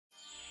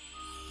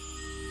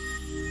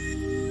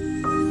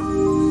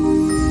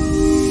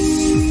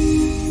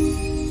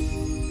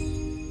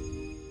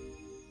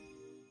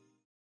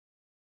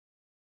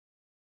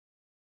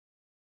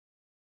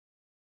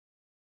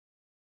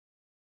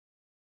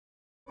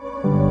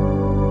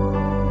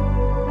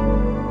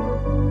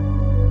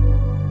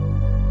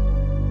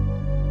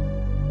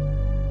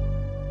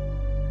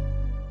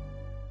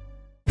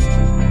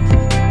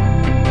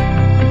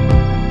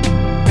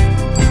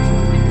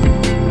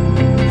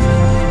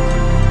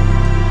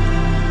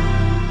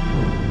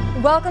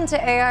Welcome to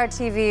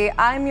ARTv.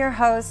 I'm your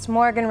host,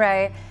 Morgan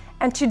Ray,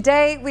 and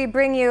today we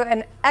bring you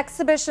an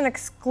exhibition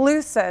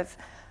exclusive.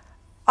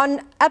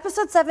 On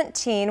episode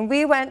 17,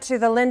 we went to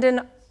the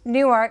Linden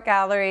New Art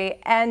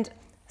Gallery and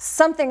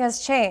something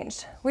has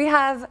changed. We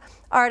have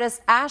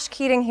artist Ash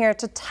Keating here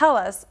to tell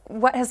us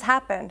what has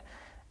happened.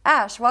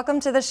 Ash, welcome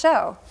to the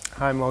show.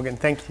 Hi Morgan,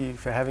 thank you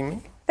for having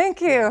me.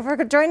 Thank you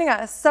for joining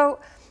us.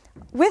 So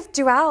with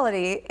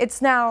duality,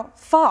 it's now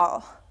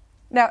fall.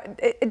 Now,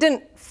 it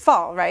didn't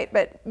fall, right?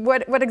 But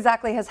what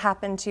exactly has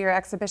happened to your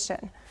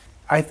exhibition?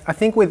 I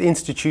think with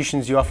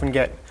institutions you often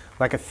get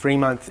like a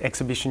 3-month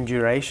exhibition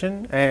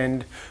duration,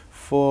 and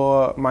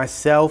for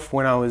myself,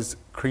 when I was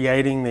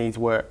creating these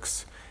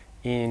works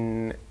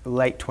in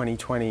late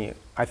 2020,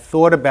 I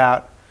thought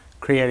about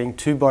creating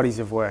 2 bodies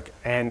of work,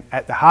 and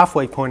at the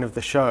halfway point of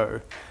the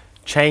show,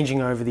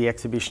 changing over the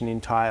exhibition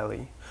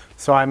entirely.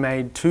 So I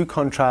made 2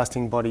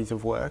 contrasting bodies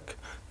of work,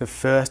 the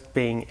first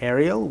being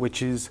aerial,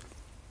 which is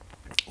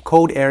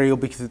called aerial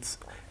because it's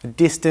a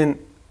distant,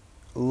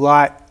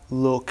 light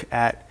look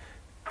at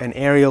an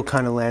aerial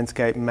kind of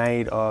landscape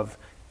made of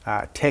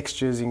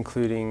textures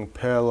including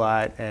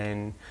perlite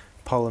and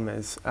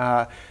polymers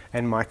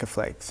and mica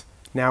flakes.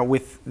 Now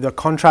with the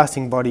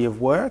contrasting body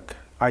of work,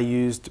 I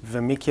used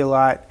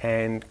vermiculite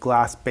and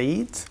glass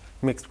beads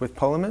mixed with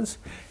polymers,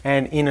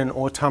 and in an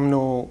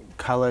autumnal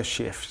colour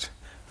shift.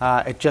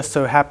 It just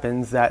so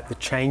happens that the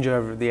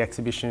changeover of the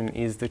exhibition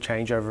is the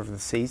changeover of the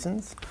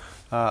seasons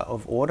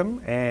of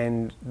autumn,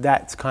 and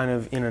that's kind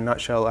of, in a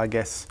nutshell, I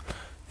guess,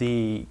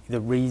 the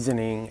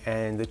reasoning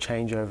and the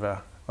changeover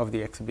of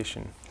the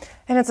exhibition.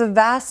 And it's a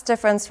vast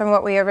difference from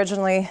what we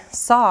originally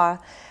saw.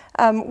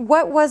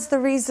 What was the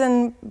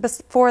reason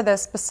for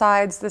this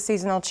besides the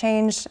seasonal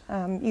change?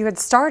 You had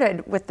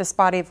started with this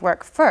body of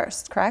work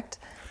first, correct?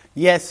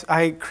 Yes,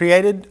 I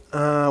created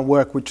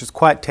work which is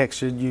quite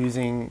textured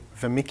using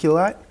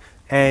vermiculite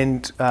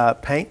and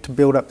paint to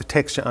build up the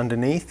texture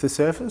underneath the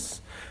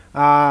surface.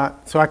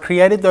 So I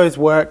created those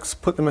works,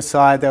 put them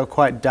aside. They were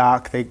quite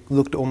dark, they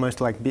looked almost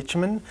like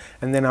bitumen,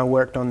 and then I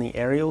worked on the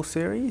aerial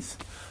series.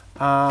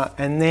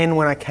 And then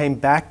when I came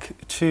back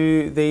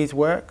to these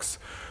works,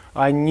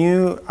 I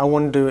knew I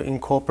wanted to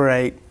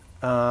incorporate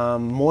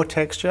more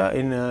texture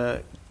in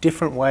a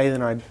different way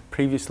than I'd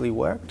previously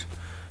worked.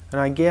 And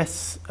I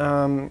guess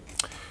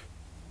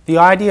the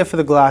idea for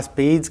the glass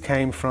beads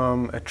came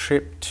from a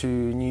trip to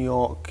New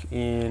York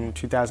in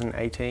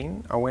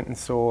 2018. I went and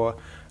saw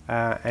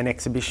an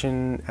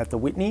exhibition at the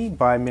Whitney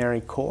by Mary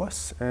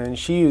Corse, and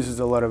she used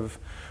a lot of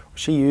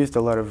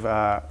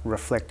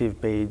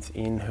reflective beads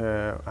in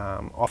her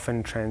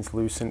often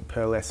translucent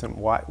pearlescent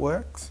white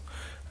works,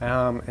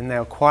 and they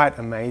were quite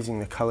amazing,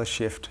 the colour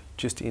shift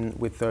just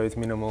with those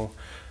minimal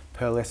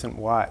pearlescent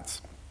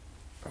whites.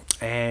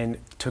 And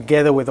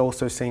together with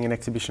also seeing an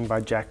exhibition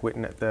by Jack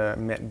Whitten at the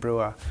Met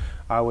Brewer,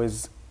 I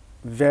was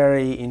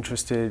very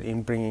interested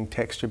in bringing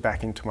texture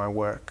back into my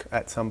work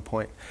at some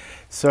point.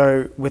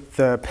 So with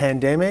the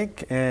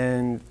pandemic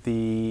and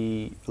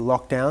the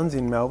lockdowns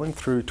in Melbourne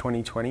through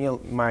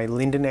 2020, my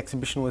Linden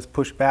exhibition was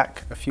pushed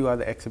back, a few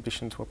other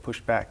exhibitions were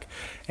pushed back,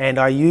 and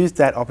I used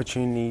that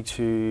opportunity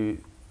to,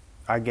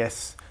 I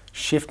guess,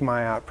 shift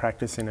my art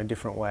practice in a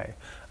different way.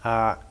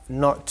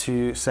 Not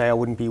to say I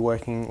wouldn't be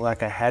working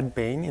like I had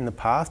been in the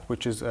past,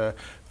 which is a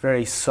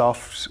very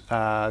soft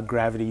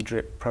gravity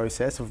drip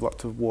process of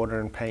lots of water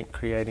and paint,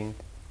 creating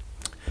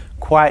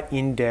quite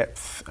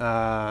in-depth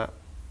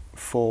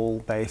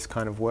fall-based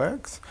kind of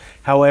works.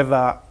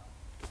 However,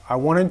 I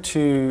wanted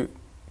to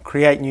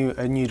create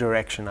a new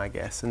direction, I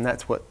guess, and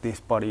that's what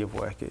this body of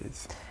work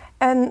is.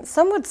 And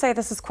some would say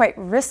this is quite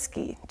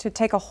risky, to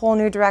take a whole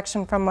new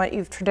direction from what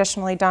you've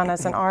traditionally done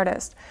as an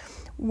artist.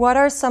 What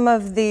are some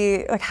of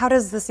the, how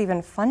does this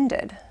even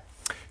funded?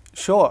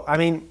 Sure, I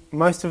mean,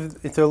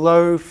 it's a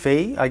low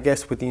fee, I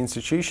guess, with the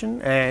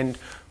institution, and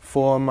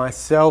for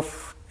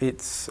myself,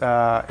 it's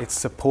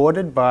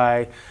supported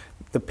by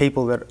the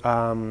people that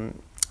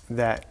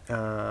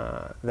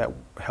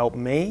help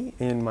me,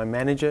 and my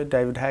manager,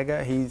 David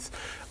Hager. He's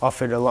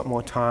offered a lot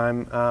more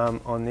time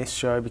on this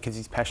show because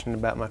he's passionate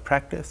about my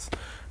practice.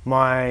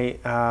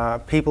 My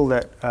people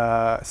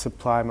that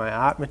supply my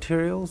art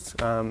materials,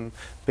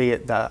 be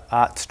it the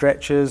art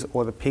stretchers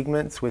or the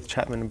pigments with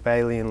Chapman and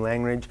Bailey and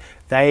Langridge,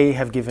 they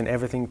have given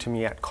everything to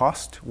me at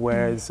cost,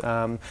 whereas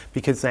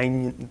because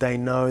they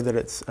know that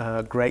it's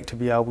great to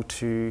be able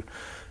to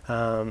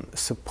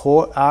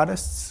support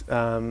artists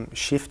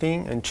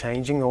shifting and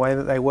changing the way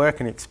that they work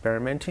and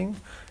experimenting.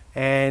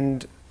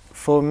 And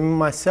for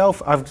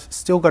myself, I've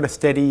still got a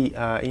steady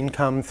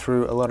income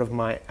through a lot of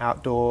my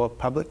outdoor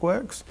public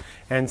works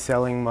and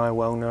selling my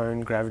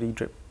well-known gravity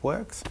drip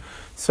works.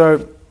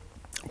 So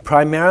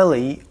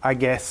primarily, I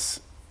guess,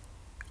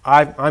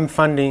 I'm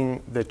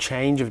funding the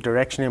change of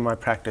direction in my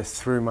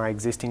practice through my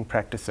existing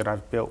practice that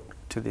I've built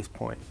to this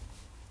point.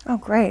 Oh,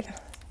 great.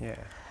 Yeah.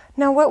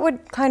 Now,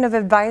 what kind of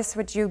advice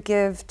would you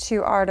give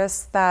to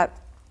artists that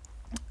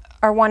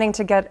are wanting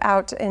to get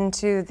out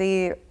into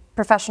the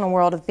professional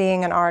world of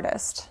being an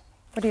artist?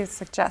 What do you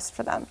suggest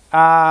for them?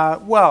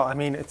 Well, I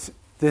mean,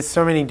 there's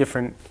so many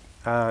different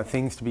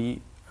things to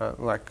be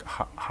like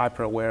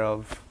hyper aware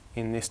of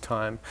in this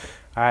time.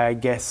 I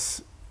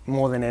guess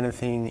more than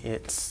anything,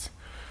 it's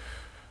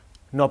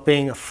not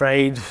being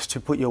afraid to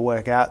put your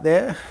work out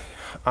there.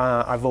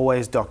 I've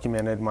always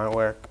documented my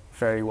work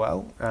very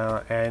well,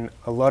 and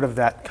a lot of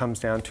that comes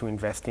down to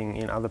investing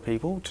in other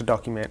people to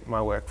document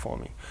my work for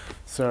me.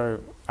 So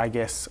I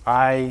guess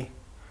I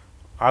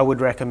would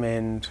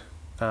recommend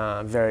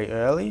very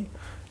early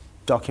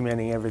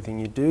documenting everything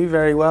you do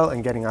very well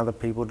and getting other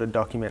people to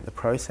document the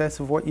process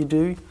of what you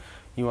do.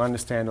 You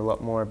understand a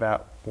lot more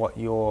about what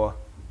you're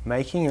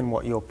making and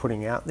what you're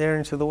putting out there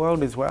into the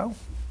world as well.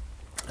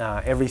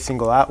 Every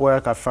single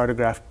artwork I've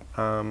photographed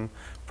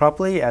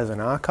properly as an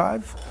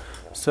archive.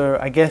 So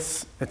I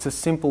guess it's a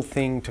simple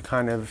thing to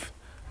kind of,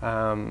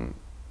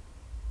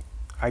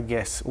 I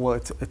guess, well,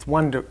 it's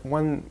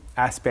one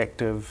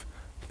aspect of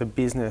the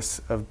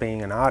business of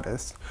being an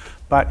artist,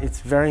 but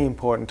it's very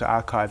important to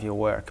archive your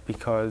work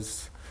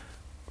because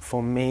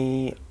for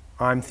me,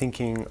 I'm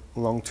thinking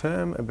long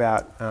term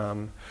about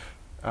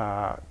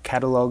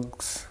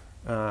catalogues,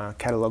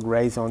 catalogue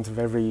raisons of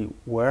every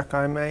work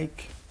I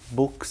make,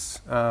 books,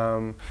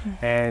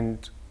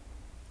 and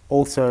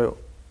also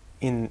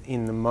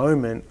in the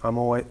moment, I'm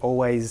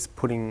always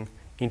putting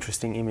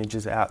interesting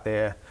images out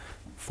there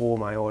for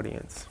my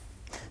audience.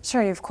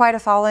 Sure, you've quite a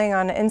following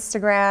on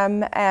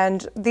Instagram,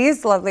 and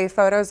these lovely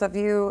photos of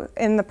you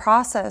in the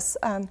process.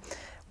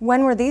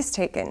 When were these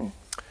taken?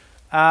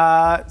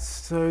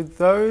 So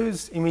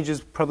those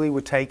images probably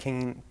were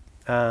taken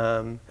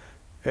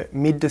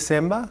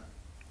mid-December,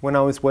 when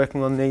I was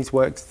working on these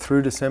works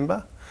through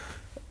December.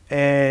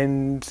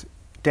 And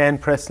Dan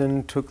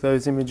Preston took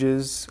those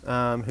images,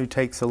 who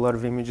takes a lot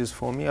of images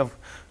for me. I've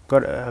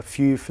got a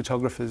few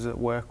photographers that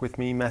work with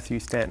me. Matthew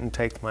Stanton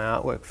takes my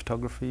artwork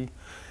photography.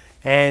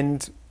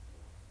 And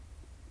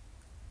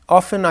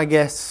often I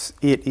guess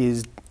it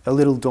is a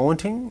little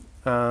daunting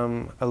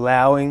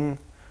allowing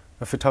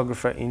a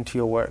photographer into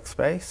your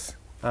workspace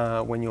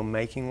when you're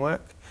making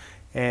work.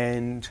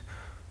 And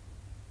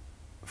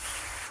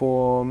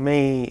for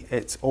me,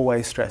 it's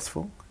always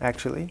stressful,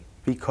 actually,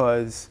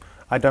 because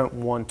I don't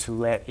want to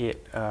let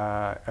it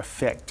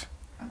affect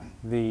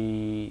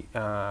the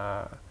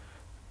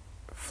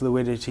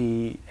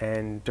fluidity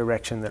and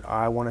direction that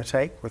I want to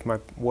take with my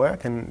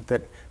work and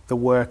that the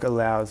work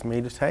allows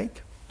me to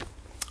take.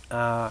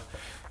 So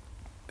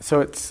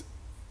it's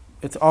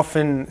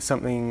often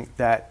something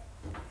that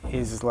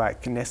is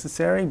like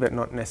necessary but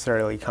not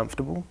necessarily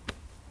comfortable.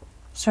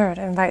 Sure,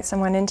 to invite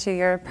someone into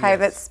your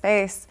private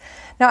space.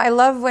 Now, I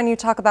love when you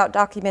talk about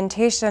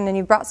documentation and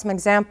you brought some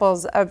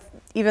examples of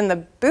even the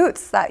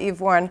boots that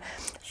you've worn.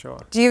 Sure.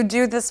 Do you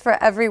do this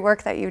for every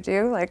work that you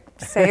do, like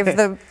save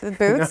the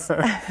boots? No.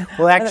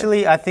 Well,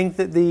 actually, I think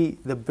that the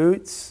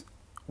boots,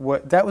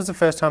 that was the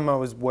first time I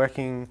was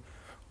working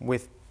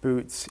with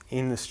boots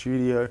in the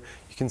studio.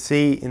 You can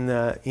see in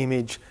the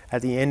image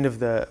at the end of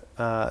the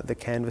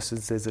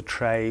canvases there's a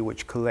tray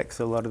which collects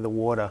a lot of the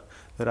water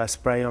that I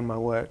spray on my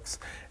works.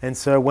 And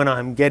so when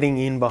I'm getting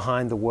in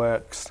behind the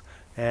works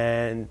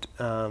and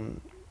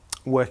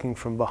working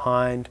from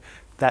behind,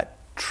 that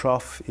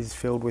trough is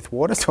filled with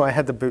water, so I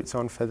had the boots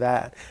on for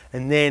that.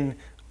 And then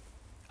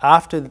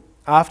after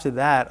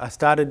that, I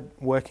started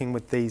working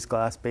with these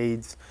glass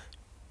beads,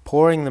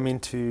 pouring them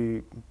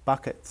into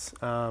buckets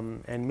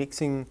and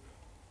mixing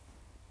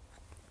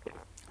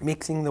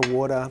the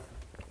water,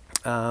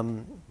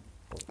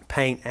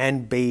 paint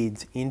and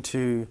beads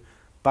into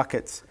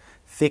buckets,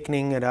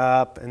 thickening it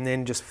up and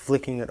then just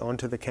flicking it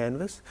onto the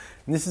canvas.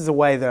 And this is a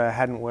way that I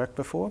hadn't worked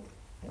before.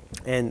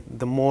 And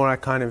the more I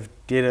kind of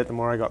did it, the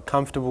more I got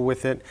comfortable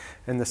with it,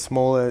 and the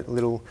smaller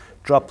little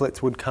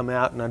droplets would come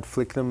out and I'd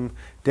flick them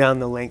down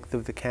the length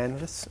of the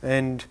canvas.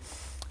 And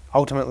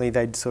ultimately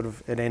it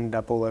ended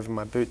up all over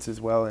my boots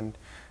as well, and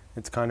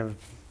it's kind of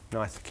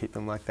nice to keep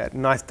them like that.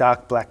 Nice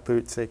dark black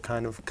boots, their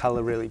kind of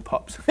colour really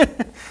pops.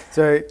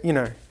 So, you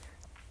know,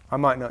 I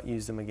might not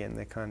use them again,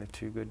 they're kind of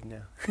too good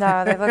now.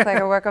 No, they look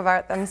like a work of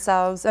art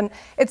themselves. And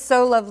it's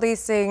so lovely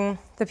seeing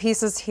the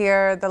pieces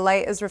here, the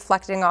light is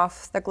reflecting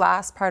off the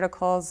glass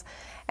particles.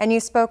 And you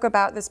spoke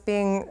about this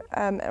being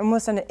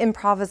almost an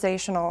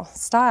improvisational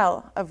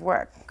style of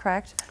work,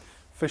 correct?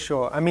 For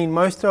sure. I mean,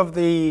 most of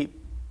the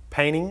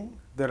painting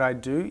that I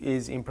do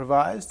is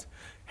improvised.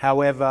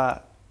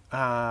 However,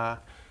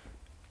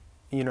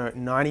 you know,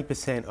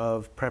 90%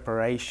 of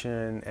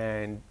preparation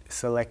and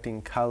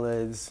selecting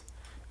colours,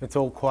 it's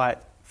all quite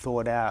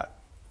thought out.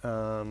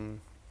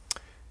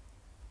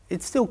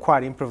 It's still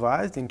quite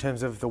improvised in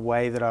terms of the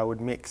way that I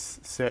would mix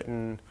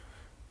certain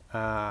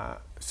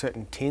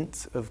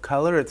tints of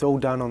colour. It's all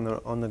done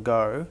on the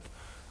go.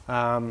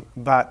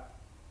 But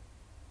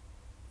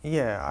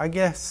yeah, I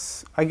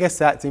guess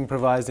that's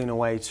improvised in a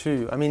way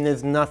too. I mean,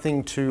 there's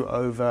nothing too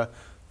over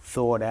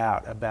thought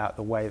out about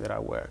the way that I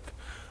work.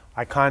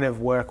 I kind of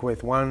work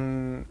with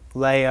one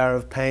layer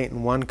of paint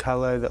and one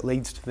colour that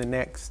leads to the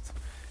next,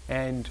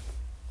 and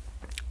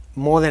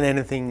more than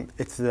anything,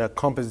 it's the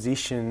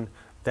composition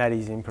that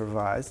is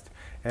improvised,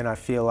 and I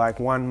feel like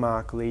one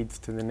mark leads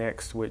to the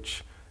next,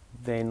 which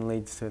then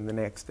leads to the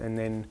next, and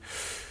then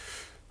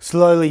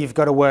slowly you've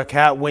got to work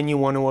out when you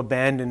want to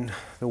abandon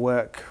the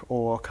work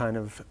or kind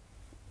of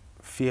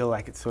feel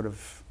like it's sort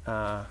of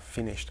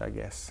finished, I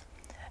guess.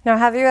 Now,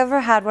 have you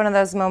ever had one of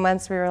those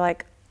moments where you're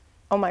like,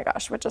 oh my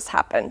gosh, what just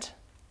happened?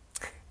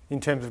 In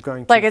terms of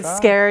going too like it far?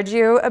 Scared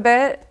you a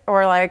bit?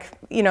 Or like,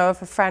 you know,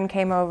 if a friend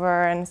came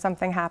over and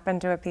something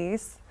happened to a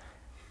piece?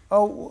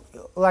 Oh,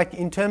 like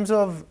in terms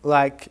of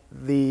like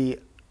the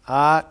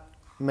art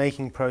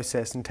making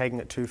process and taking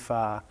it too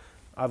far,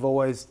 I've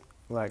always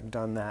like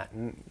done that,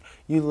 and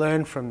you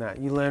learn from that.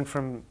 You learn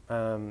from,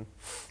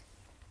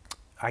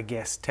 I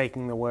guess,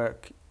 taking the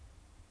work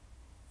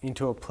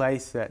into a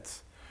place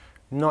that's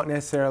not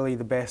necessarily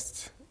the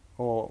best,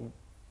 or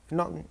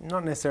not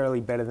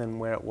necessarily better than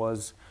where it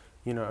was,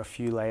 you know, a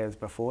few layers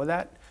before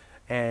that.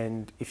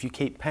 And if you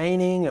keep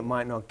painting, it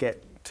might not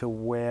get to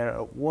where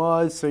it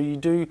was. So you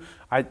do,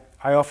 I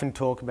often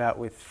talk about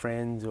with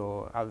friends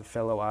or other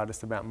fellow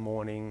artists about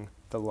mourning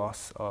the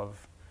loss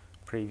of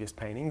previous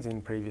paintings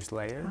in previous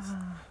layers.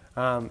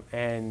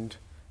 And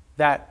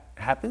that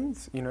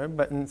happens, you know,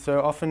 and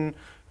so often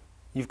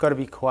you've got to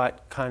be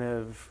quite kind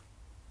of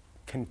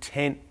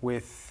content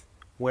with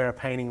where a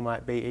painting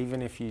might be,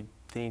 even if you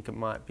think it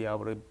might be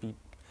able to be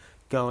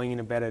going in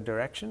a better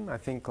direction. I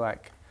think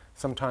like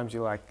sometimes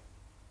you're like,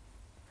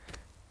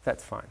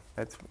 that's fine,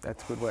 that's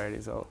good where it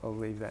is, I'll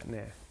leave that in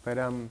there. But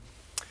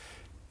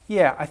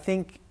yeah, I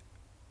think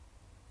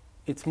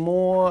it's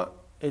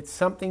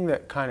something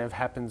that kind of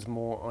happens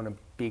more on a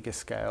bigger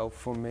scale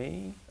for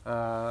me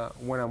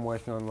when I'm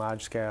working on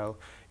large scale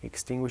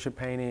extinguisher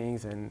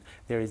paintings, and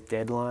there is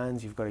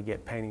deadlines. You've got to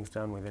get paintings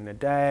done within a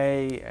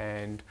day,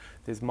 and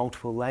there's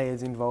multiple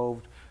layers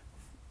involved.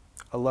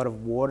 A lot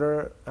of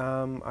water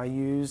I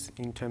use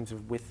in terms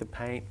of with the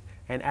paint,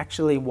 and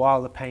actually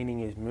while the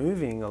painting is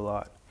moving a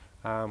lot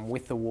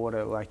with the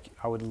water, like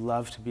I would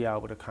love to be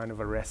able to kind of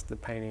arrest the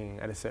painting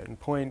at a certain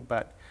point,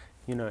 but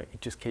you know,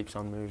 it just keeps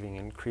on moving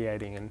and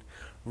creating and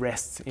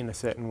rests in a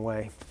certain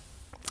way.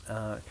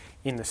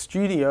 In the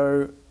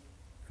studio,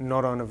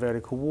 not on a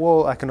vertical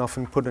wall, I can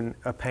often put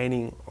a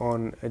painting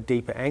on a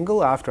deeper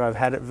angle after I've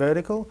had it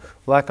vertical,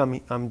 like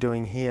I'm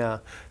doing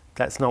here.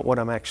 That's not what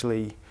I'm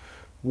actually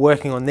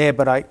working on there,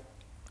 but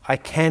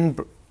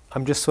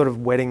I'm just sort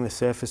of wetting the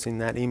surface in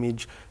that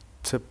image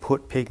to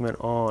put pigment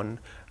on.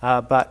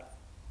 But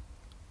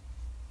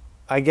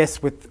I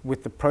guess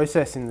with the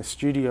process in the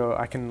studio,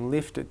 I can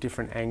lift at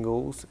different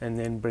angles and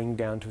then bring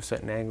down to a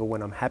certain angle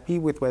when I'm happy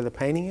with where the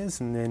painting is,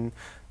 and then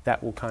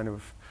that will kind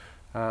of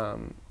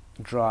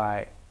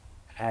dry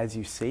as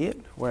you see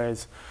it.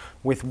 Whereas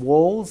with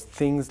walls,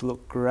 things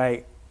look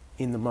great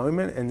in the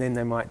moment, and then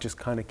they might just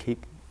kind of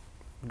keep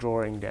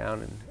drawing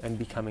down and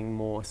becoming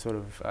more sort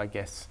of, I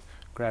guess,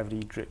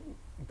 gravity drip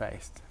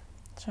based.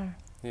 Sure.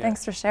 Yeah.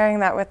 Thanks for sharing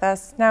that with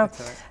us. Now,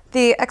 Right.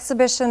 The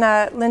exhibition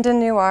at Linden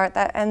New Art,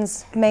 that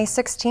ends May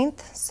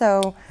 16th,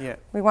 so Yeah.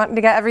 we want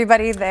to get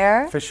everybody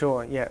there. For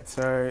sure, yeah.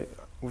 So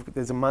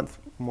there's a month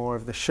more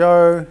of the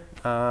show.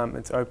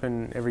 It's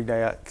open every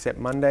day except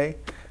Monday,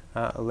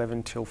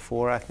 11 till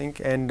 4, I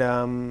think.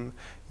 And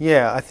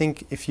yeah, I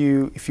think if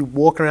you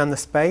walk around the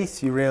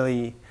space, you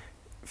really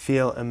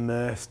feel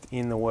immersed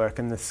in the work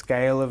and the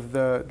scale of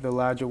the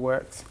larger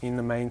works in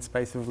the main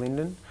space of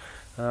Linden.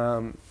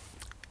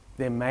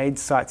 They're made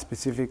site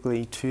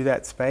specifically to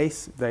that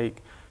space. They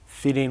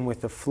fit in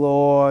with the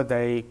floor,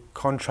 they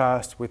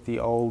contrast with the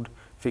old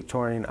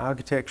Victorian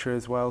architecture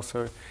as well.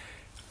 So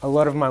a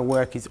lot of my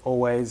work is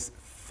always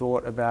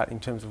thought about in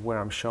terms of where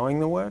I'm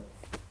showing the work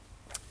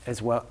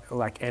as well,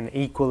 and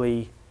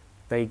equally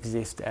they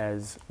exist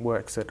as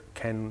works that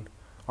can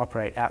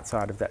operate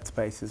outside of that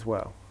space as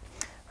well.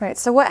 Right,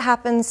 so what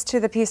happens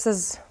to the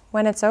pieces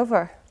when it's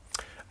over?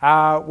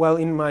 Well,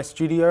 in my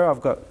studio, I've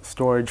got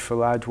storage for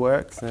large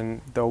works, and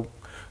they'll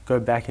go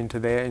back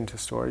into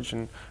storage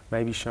and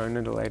maybe shown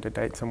at a later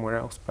date somewhere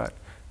else. But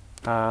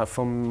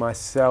for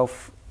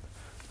myself,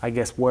 I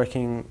guess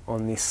working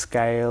on this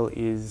scale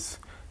is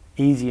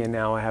easier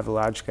now. I have a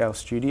large-scale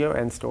studio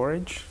and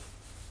storage.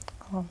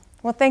 Cool.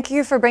 Well, thank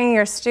you for bringing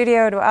your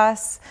studio to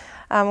us.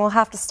 We'll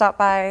have to stop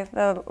by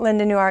the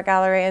Linden New Art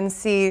Gallery and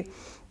see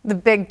the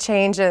big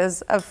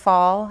changes of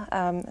fall.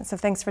 So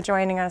thanks for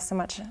joining us so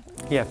much.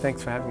 Yeah,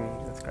 thanks for having me.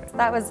 That's great.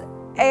 That was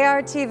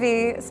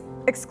ARTV's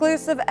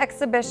exclusive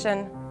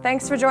exhibition.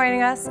 Thanks for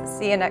joining us.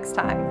 See you next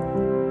time.